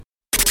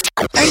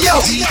Hey yo,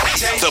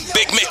 The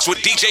Big Mix with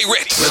DJ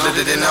Ritz.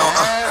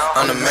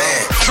 I'm the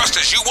man. Trust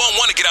us, you won't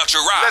want to get out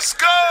your ride. Let's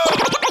go.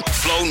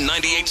 Flow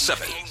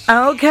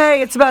 98.7.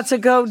 Okay, it's about to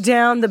go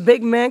down. The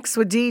Big Mix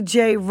with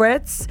DJ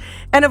Ritz.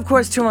 And of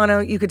course, Toronto,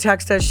 you could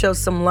text us, show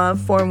some love,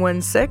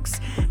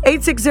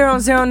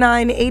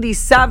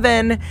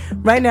 416-860-0987.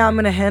 Right now, I'm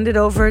going to hand it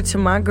over to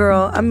my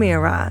girl,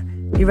 Amira.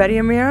 You ready,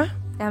 Amira?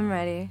 I'm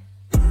ready.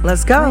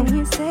 Let's go. When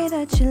you say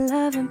that you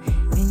love him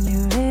and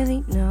you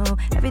really know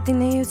everything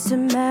that used to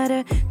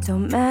matter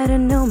don't matter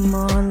no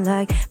more.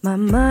 Like my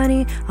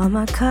money, all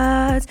my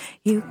cards,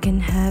 you can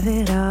have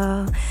it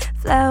all.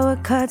 Flower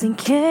cards and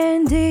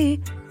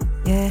candy,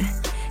 yeah.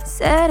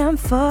 Said I'm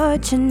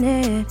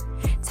fortunate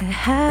to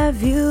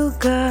have you,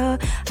 girl.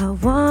 I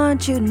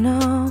want you to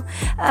know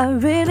I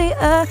really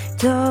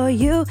adore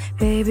you,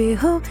 baby.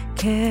 Who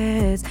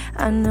cares?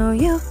 I know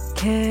you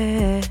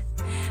care.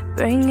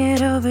 Bring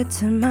it over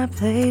to my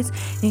place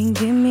and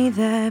give me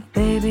that,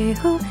 baby.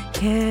 Who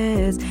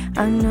cares?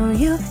 I know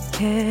you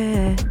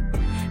care.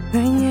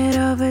 Bring it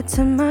over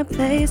to my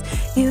place.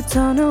 You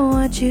don't know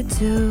what you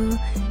do.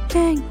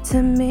 Think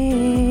to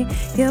me.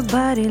 Your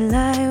body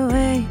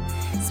lightweight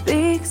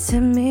speaks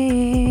to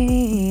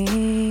me.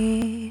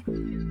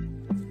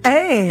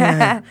 Hey,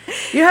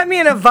 you had me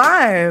in a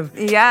vibe.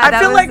 Yeah,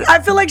 I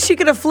feel like she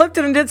could have flipped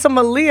it and did some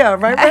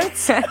Aaliyah, right,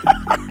 Ritz?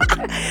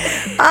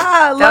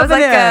 That was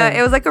like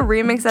it was like a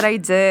remix that I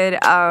did,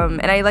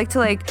 and I like to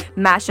like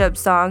mash up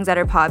songs that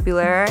are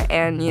popular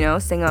and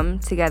sing them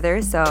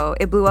together. So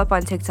it blew up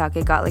on TikTok.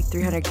 It got like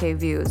 300K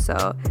views.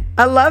 So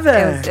I love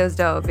it. It was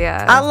dope.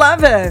 Yeah, I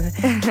love it.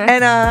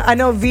 And I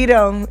know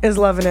Vito is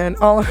loving it.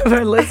 All of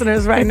our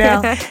listeners right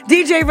now.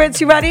 DJ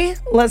Ritz, you ready?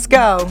 Let's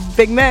go.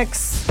 Big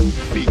Mix.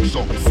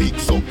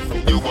 Fix up,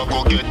 you a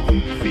go get.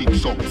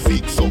 Fix up,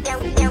 fix up.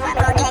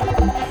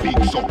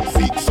 Fix up,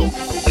 fix up.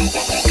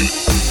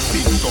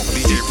 Fix up,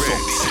 DJ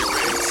Ritz.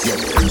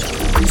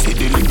 See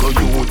the little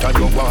youth and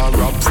you want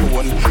rap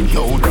phone.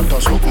 Yo, that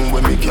a something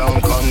when me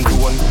can't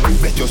condone.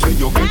 Bet you say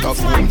you get a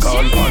phone call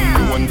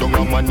unknown. Down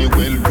a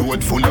Manuel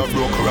road full of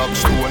broke rock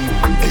stone.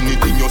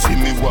 Anything you see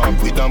me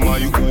walk with a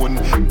my own.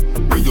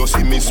 When you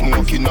see me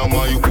smoking on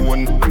my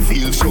own.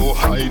 Feel so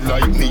high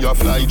like me a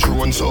fly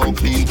drone. So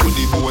clean to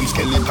the bone,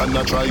 skeleton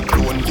a try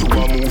clone. You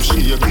a move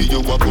shaky,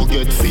 you a go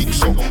get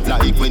fixed up.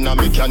 Like when a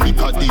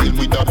mechanic a deal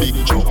with a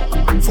big job.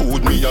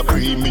 Food me a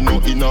pre, me no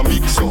in a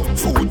mix up.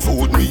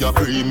 Food me a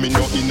pre, me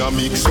no in a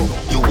mix up.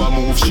 You a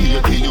move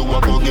shaky, you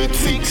a go get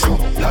fixed up.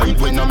 Like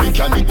when a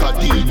mechanic a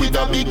deal with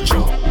a big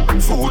job.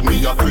 Food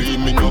me a pre,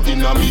 me no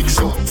in a mix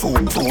up.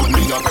 Food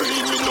me a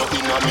pre, me no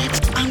in a mix.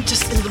 I'm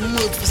just in the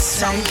mood for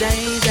some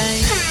day.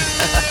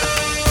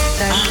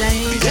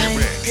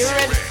 You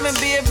ready for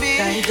me, baby?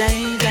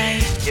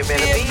 You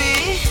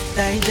ready,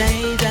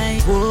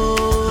 baby?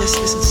 Whoa. Let's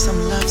listen to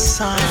some love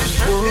song.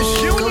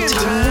 Whoa. Go to the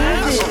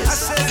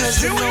movies. Cause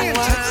you know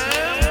what?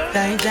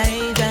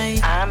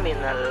 I'm in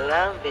a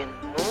loving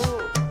mood.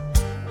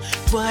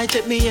 Boy,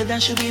 take me head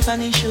and should be on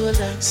his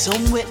shoulder.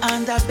 Somewhere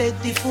under bed,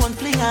 the phone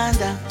fling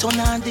under. Turn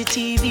on the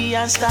TV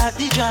and start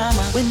the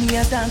drama. When me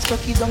a dance,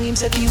 cocky down, him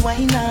say the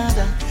wine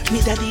nada.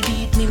 Me daddy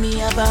beat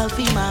me a ball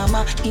fi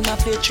mama. Him a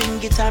play string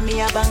guitar,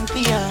 me a bang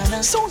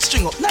piano. Sound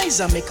string up nice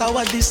and make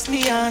our this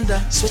me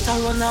under. Sweater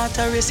run out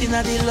a race in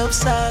a the love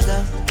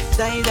saga.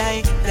 Die.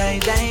 Die.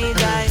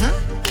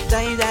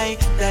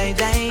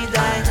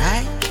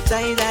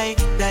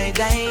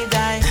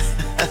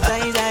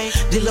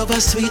 The lover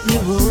sweet me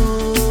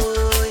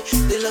boy.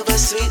 The lover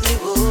sweet me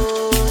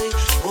boy.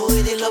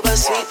 Boy, the lover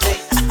sweet me.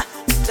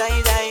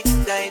 Die.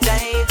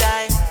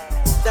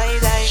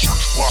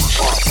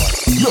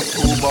 You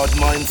too bad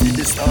mind for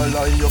the star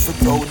line. You feel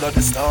proud of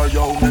the star,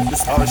 yo, make the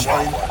star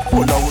shine.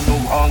 Well, I will no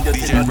one get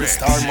in at the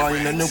star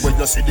mine. Anyway,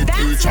 you see the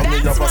teacher, me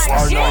have a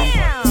star line.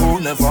 Who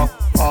never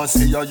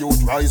see a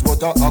youth rise,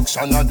 but a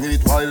action a do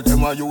it while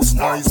them a use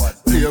nice.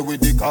 Play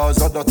with the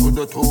cause of the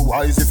two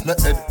wise. If my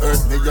head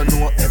hurt me, you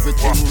know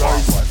everything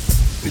right.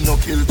 We no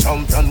kill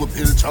champion, we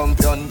pill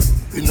champion.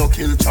 We no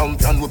kill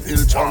champion, we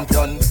pill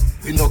champion.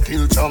 We no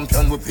kill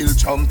champion, we pill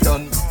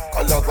champion.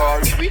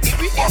 Calabar.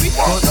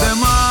 Cut them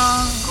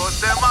off.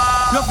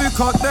 You fi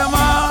cut them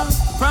off.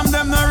 From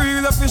them no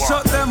real, you fi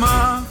shut them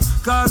off.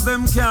 Cause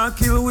them can't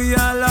kill, we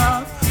all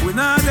laugh. We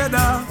not dead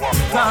off.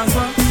 Cause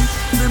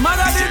the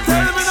mother did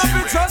tell me not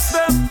to trust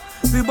them.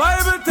 The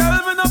Bible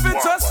tell me not to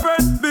trust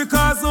friend.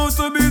 Because who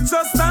to be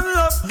trust and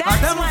love.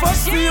 And them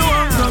fuck me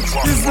one up.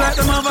 It's like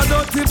them have a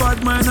dirty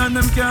bad mind and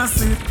them can't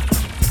sleep.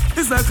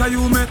 It's like how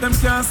you make them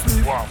can't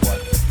sleep.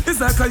 It's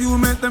like how you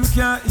make them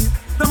can't eat.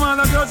 Them all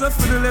a girls just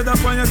for the leather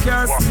on your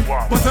car seat.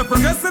 But a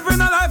progressive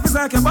in a life is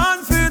like a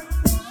band fit.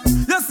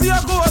 You see a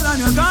goal and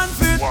you're gone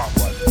fit.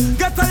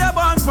 Get to your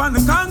band from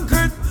the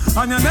concrete.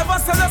 And you never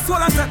sell your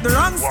soul and take the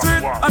wrong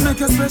street. I make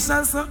you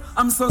special, so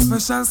I'm so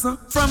special, so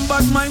from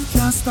bad mind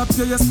can't stop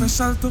you, you're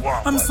special too.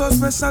 I'm so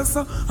special,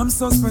 so I'm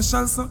so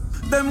special, so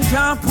them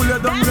can't pull you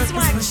down, let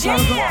me special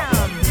go.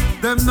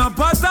 Them no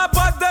bad,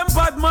 them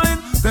bad mind.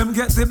 Them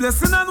get the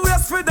blessing and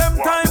waste for them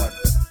time.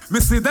 Me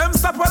see them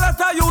stop a lot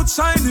of youth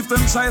shine. If them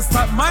try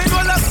stop mine,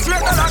 well that's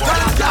straight and I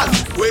can't.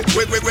 Wait.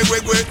 They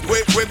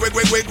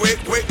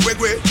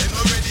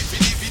not ready for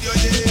the video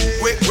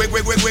yet.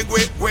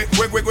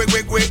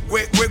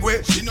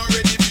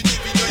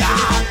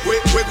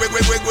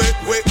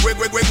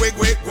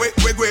 Wait.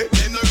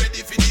 She not ready for the video yet. Wait. They not ready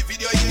for the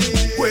video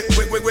yet.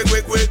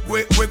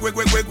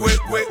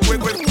 Wait. They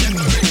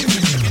not ready for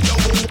the video.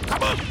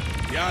 Come on.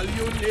 Girl,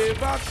 you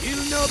never kill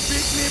no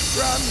picnic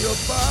from your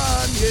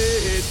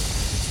bondage.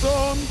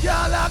 Some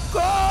girl are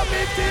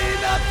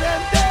committing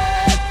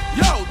attended.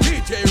 Yo,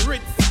 DJ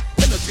Ritz,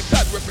 Energy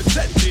God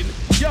representing.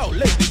 Yo,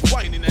 ladies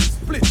whining and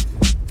split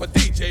for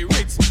DJ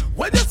Ritz.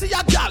 When you see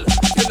a girl,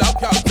 you know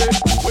girl say,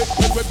 wait.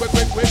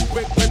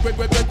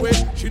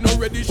 She not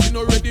ready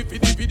for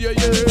the video,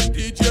 yeah.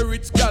 DJ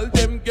Ritz, girl,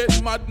 them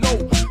get mad now.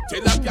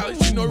 Tell a girl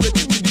she not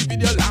ready for the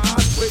video,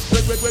 lad. Wait.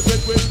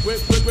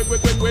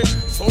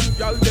 Some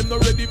girl, them not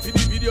ready for the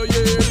video,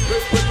 yeah.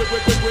 Wait.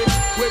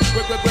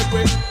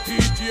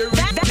 DJ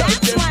Ritz, girl,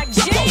 them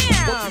jump out.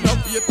 But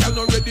enough faith, girl,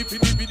 not ready for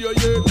the video,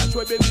 yeah. That's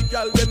why belly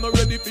girl, them not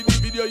ready for the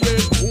video, yeah.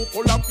 Who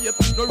call up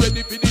faith, not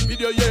ready for the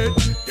video, yeah.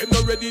 Them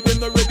not ready for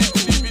the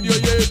video,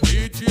 yeah.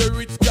 DJ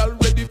Ritz, girl,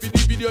 ready for the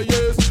video,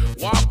 yes.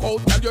 Walk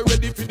out, girl, you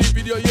ready for the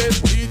video, yes.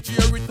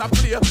 DJ Ritz a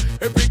play.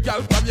 Every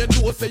girl from your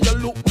nose say you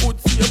look good,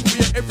 same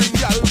way. Every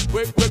girl,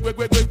 wait.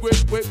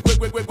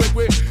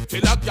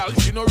 Tell a girl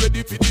she not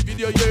ready for the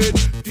video, yeah.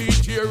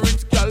 DJ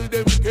Ritz, girl,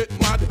 them get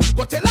mad.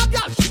 Go tell a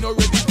girl she not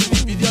ready for the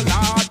video,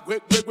 lad.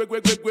 Wait.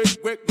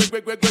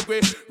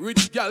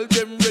 Rich girl,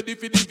 them ready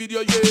for the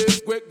video,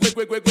 yes. Wait.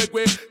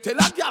 Tell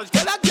a girl,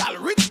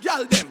 rich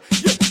girl, them.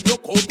 Yeah,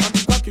 look out on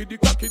the cocky,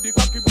 book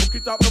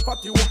it up, no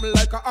fatty woman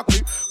like a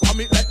hockey. Come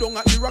it like down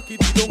at the rocky,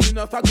 down in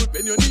a good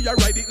when you need, you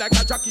ride it like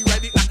a jockey.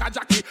 Rich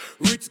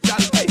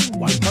girl, hey,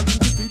 wine on the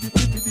tippy,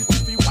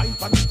 wine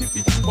on the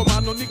tippy. Come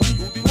on, no Nicky,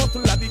 you the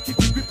muscle of the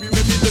kitty grippy.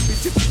 Maybe let me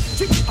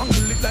chippy,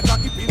 angle it like a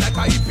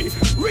hippie.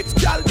 Rich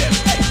girl, them,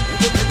 hey, you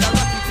go tell the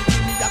rocky to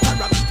give me that a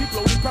rocky,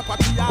 flow it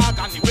properly,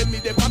 agony. When me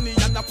the money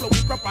and the flow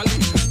it properly.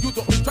 You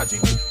don't be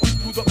tragedy,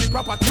 you don't be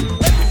property.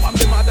 Everyone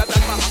be madder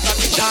than my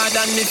agony.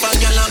 Jordan, if a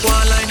girl a go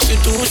online, she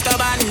too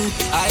stubborn.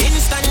 I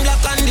instant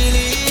block and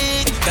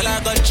delete. Tell her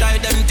go try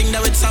them thing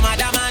that with some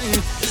other man.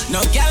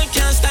 No girl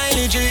can style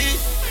it, G.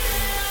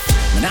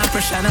 Man, I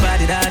pressure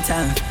nobody that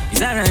time.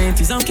 It's alright,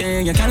 it's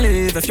okay, you can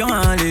live if you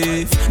want to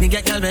live. Me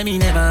get girl, baby,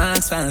 never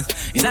ask fast.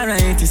 It's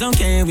alright, it's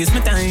okay, waste my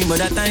time, but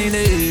that time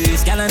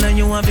is. Girl, I know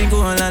you want to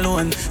go all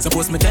alone.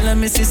 Suppose me tell her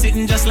me see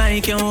sitting just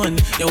like your own.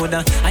 You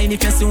woulda hide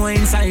if you see one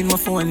inside my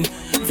phone.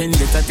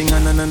 Vendetta thing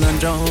on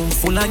drown.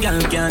 Full of girl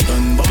can't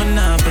done, but me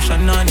nah pressure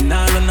none.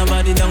 Nah run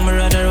nobody down, me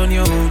rather run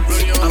you out.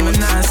 I'm a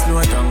nah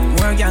slow down.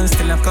 More girl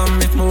still a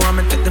come if me want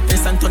me take the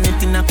place and turn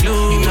it in a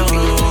clue.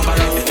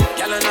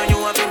 Girl, I know you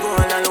want to go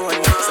all alone.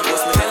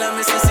 Suppose me tell her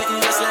me see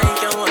sitting just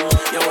like your own.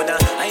 You woulda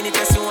hide if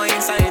you see one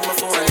inside my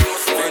phone.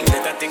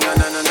 Vendetta thing on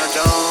drown.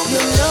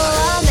 You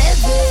know I'm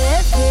heavy,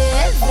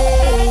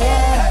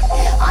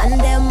 yeah.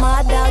 And them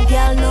other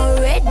girl no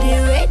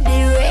ready,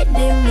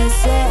 me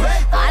say.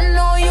 I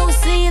know you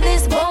see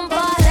this bumper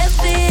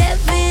heavy,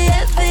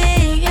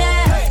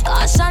 yeah.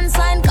 Caution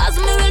sign, cause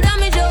me will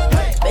damage you.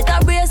 Better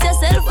brace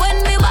yourself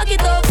when me walk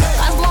it up.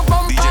 Cause my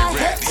bumper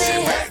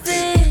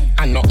heavy.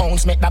 And no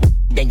ounce make that,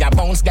 then ya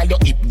bounce, girl, you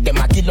hip them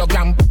a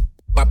kilogram.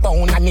 My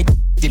pound and it,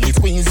 till it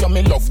squeeze you,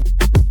 me love.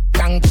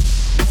 Thank.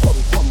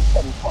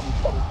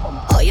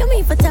 Oh, you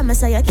mean for tell me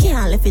so you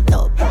can't lift it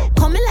up?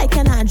 Come me like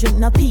you not drink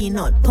no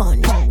peanut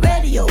punch.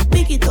 Radio,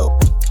 pick it up.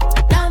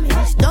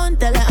 Damage, don't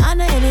tell her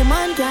Anna, any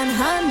man can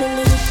handle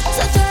it.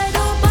 So try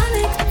don't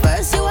panic.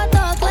 First you a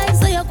talk like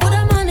so you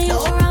coulda manage.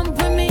 Don't ramp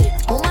with me.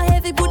 More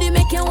heavy booty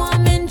make you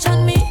want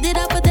mention me. Did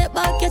I put it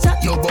back your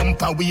chat? Your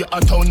bumper we a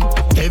ton.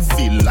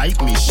 Heavy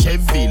like me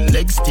Chevy.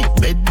 Leg stick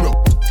bedrock.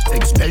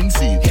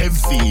 Expensive,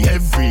 heavy.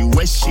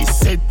 Where she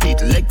set it,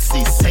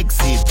 Lexi,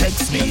 sexy.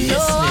 Text me,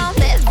 yes me. I'm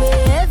heavy,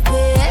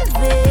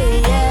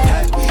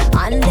 yeah.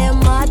 And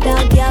them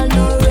other girl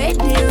no ready,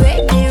 me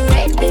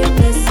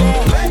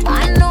say.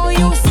 I know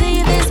you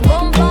see this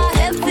bumper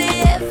heavy,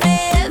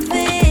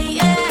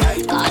 yeah.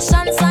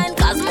 Caution sign,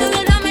 cause me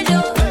will damage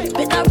you.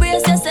 Better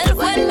brace yourself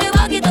when me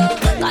walk it up.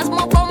 Cause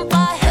my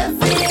bumper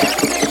heavy.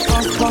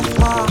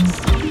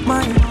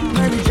 My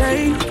Mary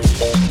Jane.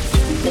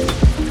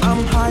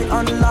 I'm high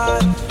on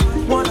life,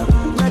 wanna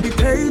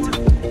meditate.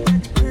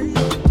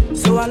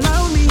 So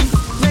allow me,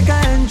 make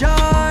I enjoy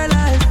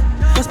life.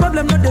 Cause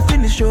problem not the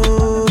finish,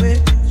 oh eh.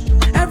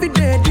 Every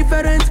day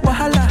different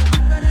wahala.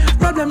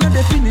 Problem not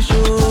the finish,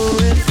 oh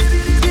eh.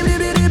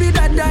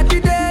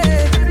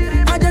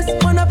 Give-di-di-di-di-da-da-di-day. I just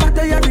wanna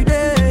party every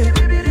day.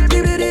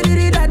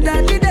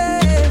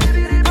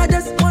 Give-di-di-di-di-da-da-di-day. I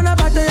just wanna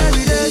party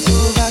every day. So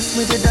pass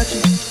me the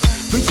dutchie.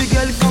 Pretty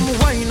girl, come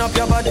wind up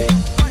your body.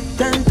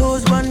 10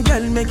 toes, one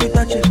girl, make it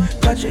touch it.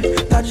 Pass me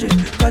the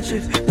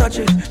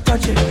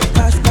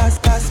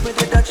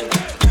dutchie.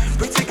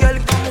 Pretty girl,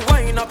 come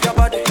wind up your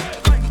body.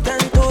 10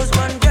 toes,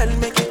 one girl,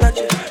 make it touch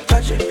it.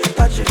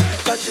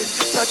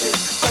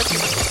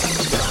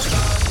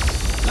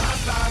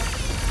 Last, now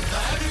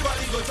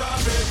everybody go to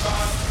Africa.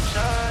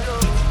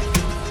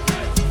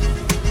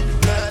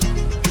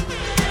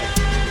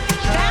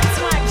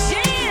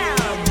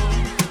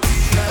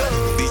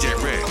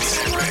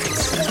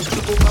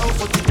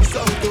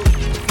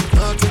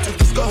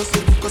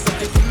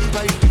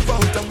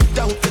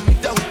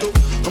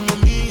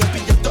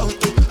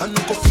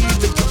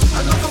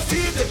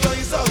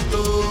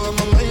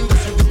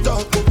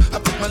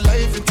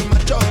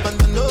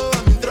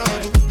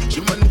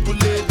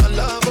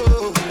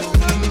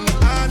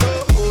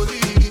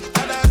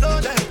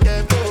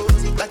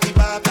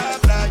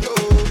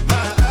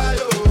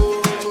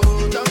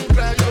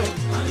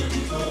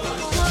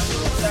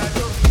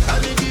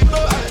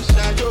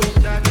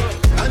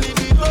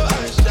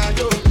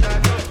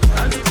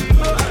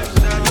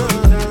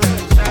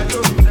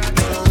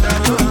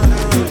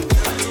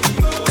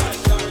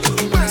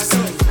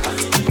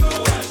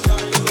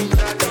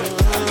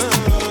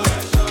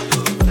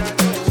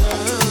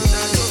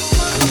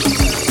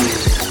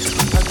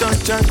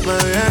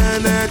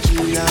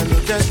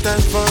 get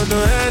time for no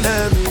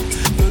enemy.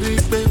 Torí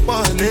pé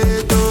wọ́n lè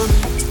tó mi.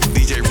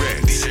 DJ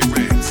Ritz.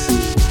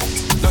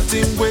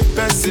 Nothing with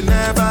person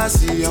never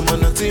see. I'm on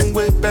nothing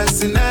with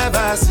person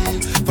never see.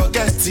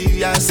 Forget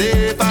it, I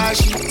say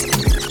bashi.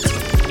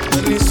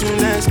 Money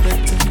soon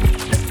expected.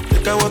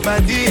 Look at what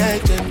body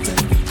agent.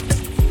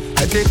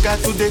 I take her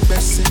to the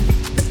person.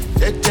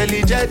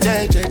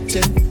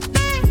 Je.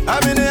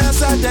 I'm in the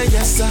answer,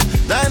 yes sir.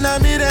 Then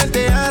I'm in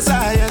the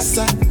answer, yes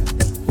sir.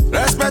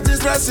 Respect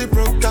is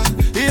reciprocal,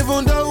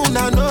 even though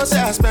I know say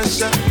I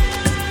special.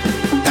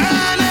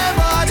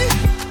 Anybody,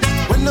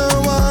 when no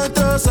one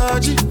to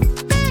search it.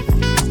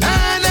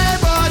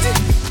 Anybody,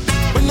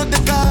 when not the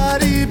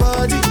carry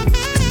body.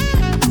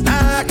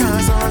 I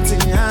can't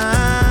something,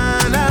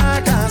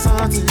 I can't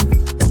something.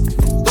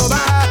 To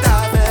bata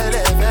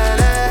fele,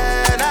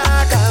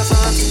 I can't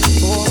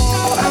something.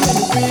 Oh, I'm in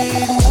the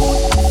big mood.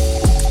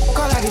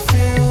 Call I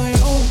feel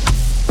you.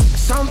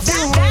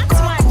 Something wake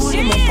up cool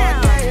in my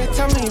body.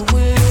 Tell me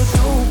will you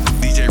do?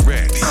 DJ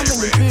Ritz. I'm in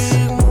the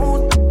big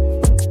mood.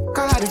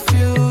 Call I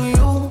feel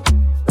you.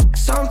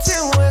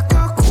 Something wake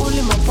up cool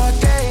in my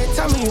body.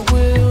 Tell me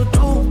will you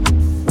do?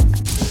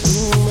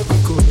 Make me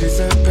go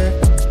December.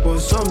 But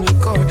some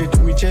liquor they do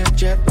me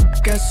jet.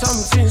 Get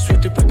something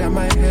sweet to put on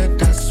my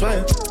head. I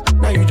swear.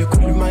 Now you the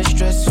cool in my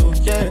stress. So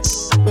yeah.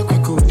 Make me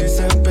go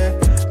December.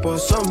 But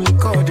some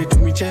liquor they do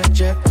me jet.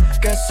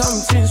 Get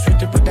something sweet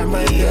to put on my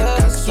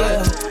head. I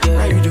swear.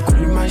 Now you the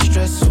cool in my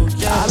stress. So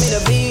yeah. I'm in a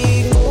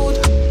big mood.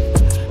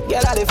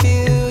 Girl, I dey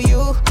feel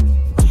you.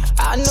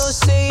 I know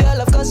say I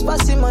love cause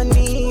passing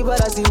money,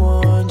 but I still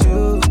want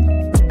you.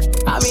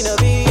 I'm in a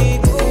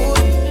big mood.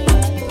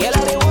 Girl,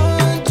 I dey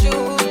want you.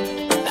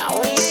 Now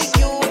only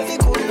you if you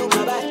cool look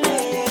my back.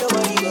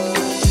 Nobody but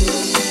you.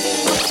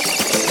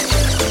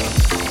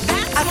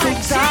 I feel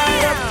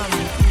tied up.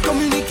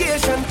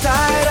 Communication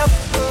tied up.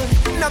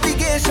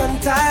 Navigation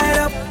tied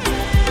up.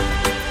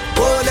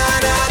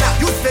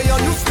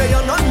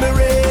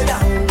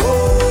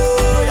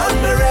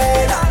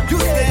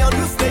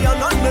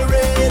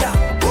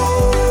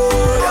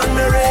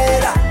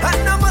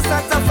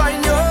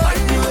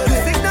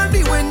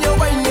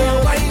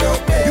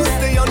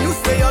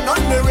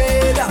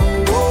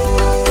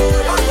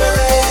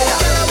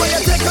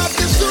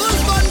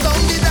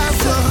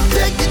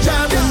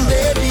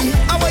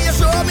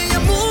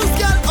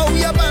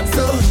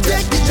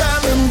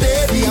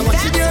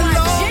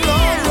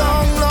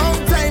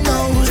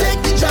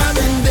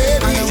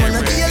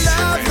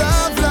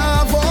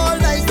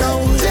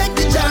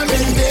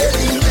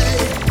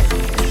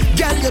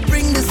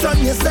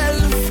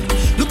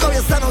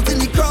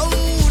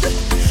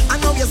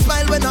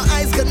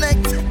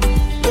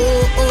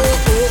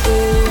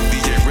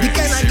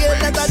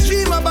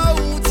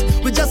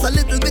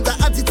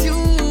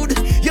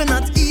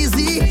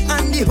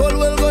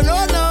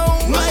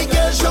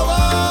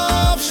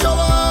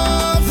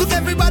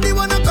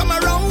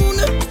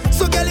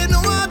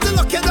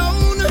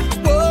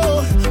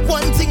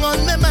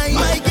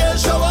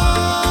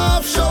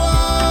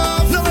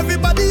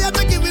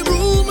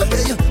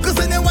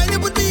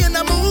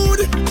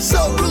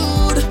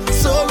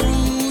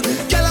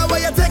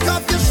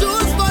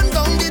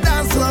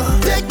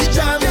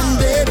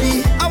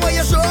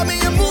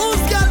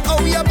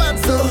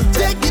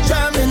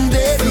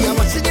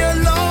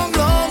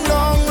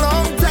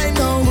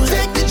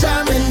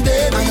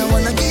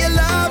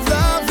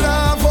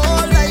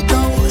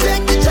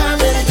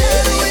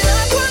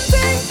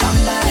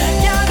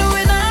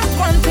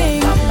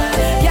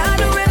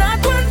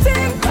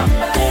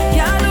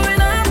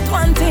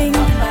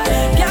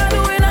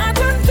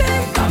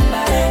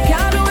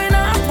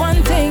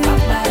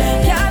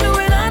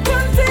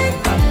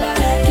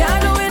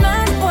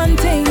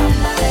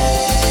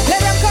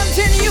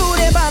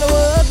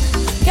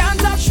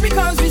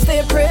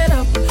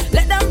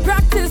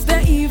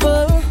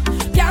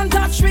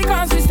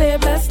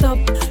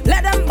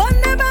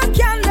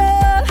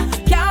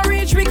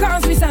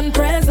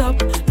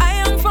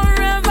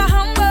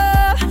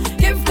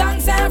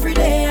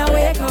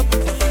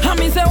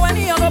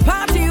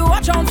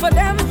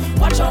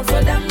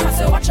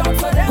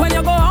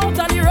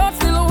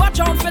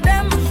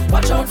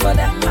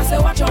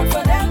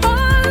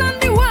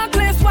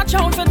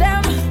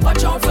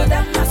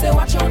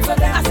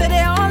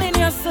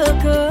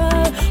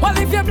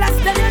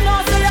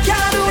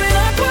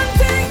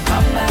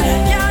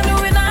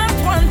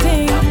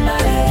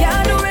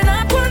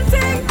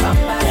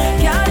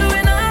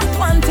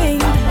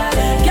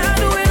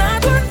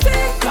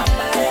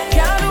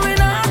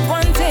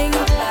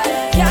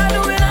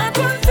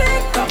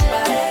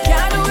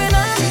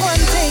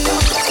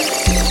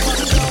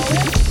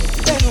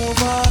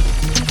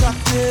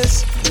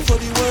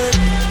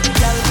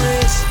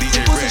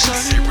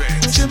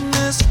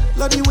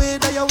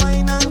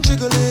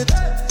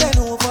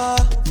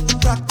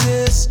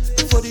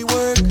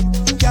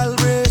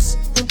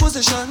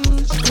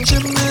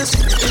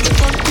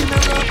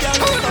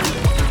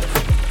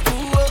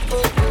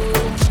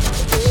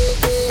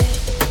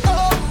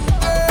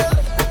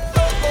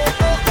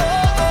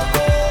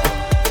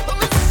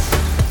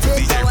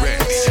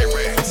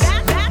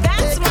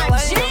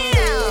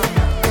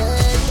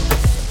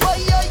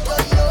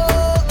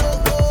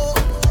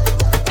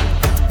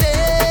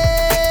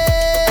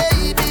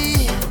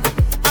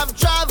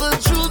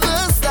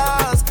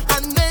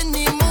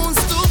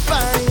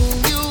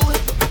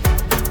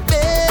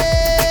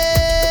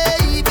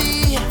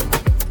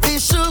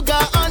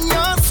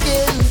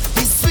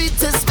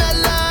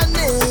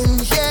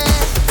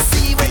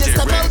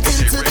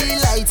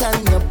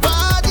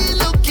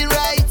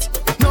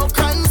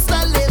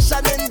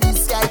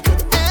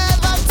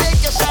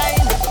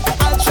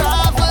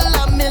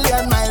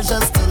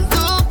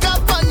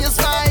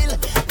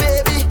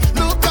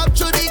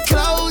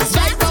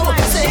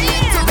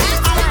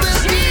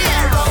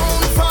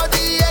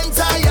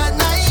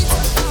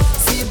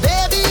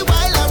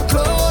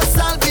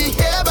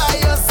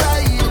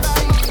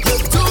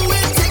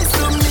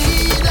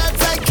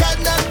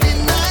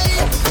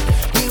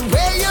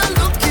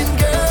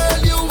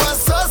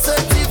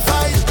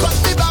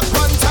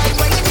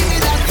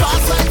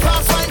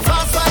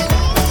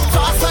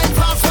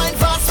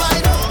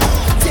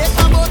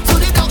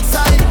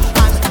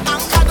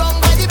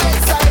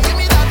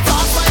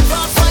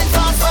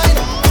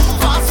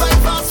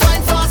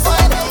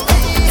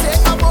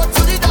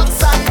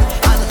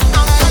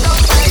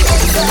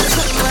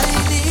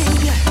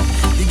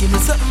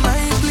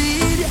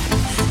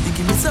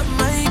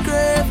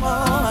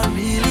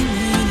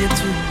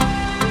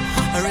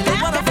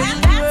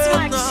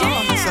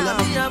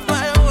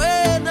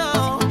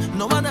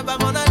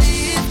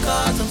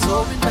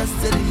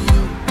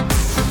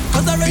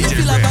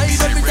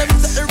 Every time you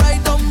set it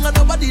right down, and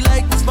nobody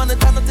like this man.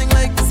 It's nothing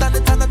like this, and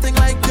it's nothing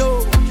like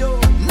you.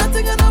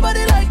 Nothing and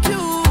nobody like you.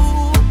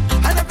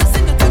 And every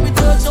single time we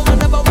touch, no one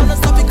never wanna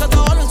stop because I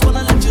always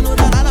wanna let you know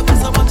that I love you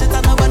so much. It's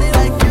nobody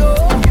like you.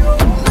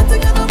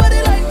 Nothing and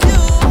nobody like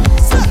you.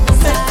 Set me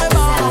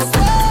out.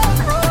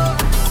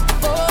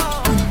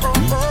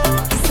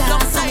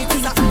 Long time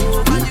is a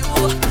over you.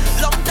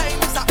 Long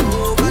time is a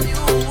over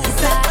you.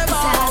 Set me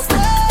out.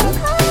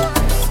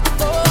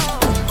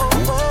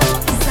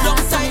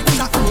 Long time is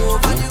a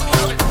over you.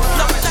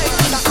 Long time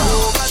is a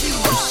over you.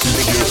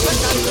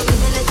 Give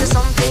me little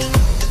something,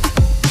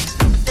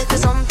 little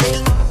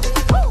something.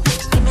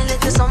 Give me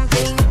little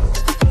something,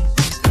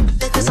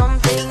 little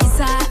something.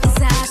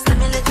 Give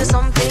me little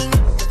something,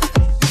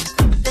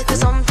 little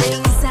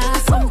something.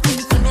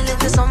 Give me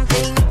little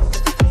something,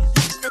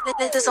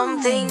 little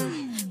something.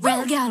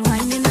 Real girl, why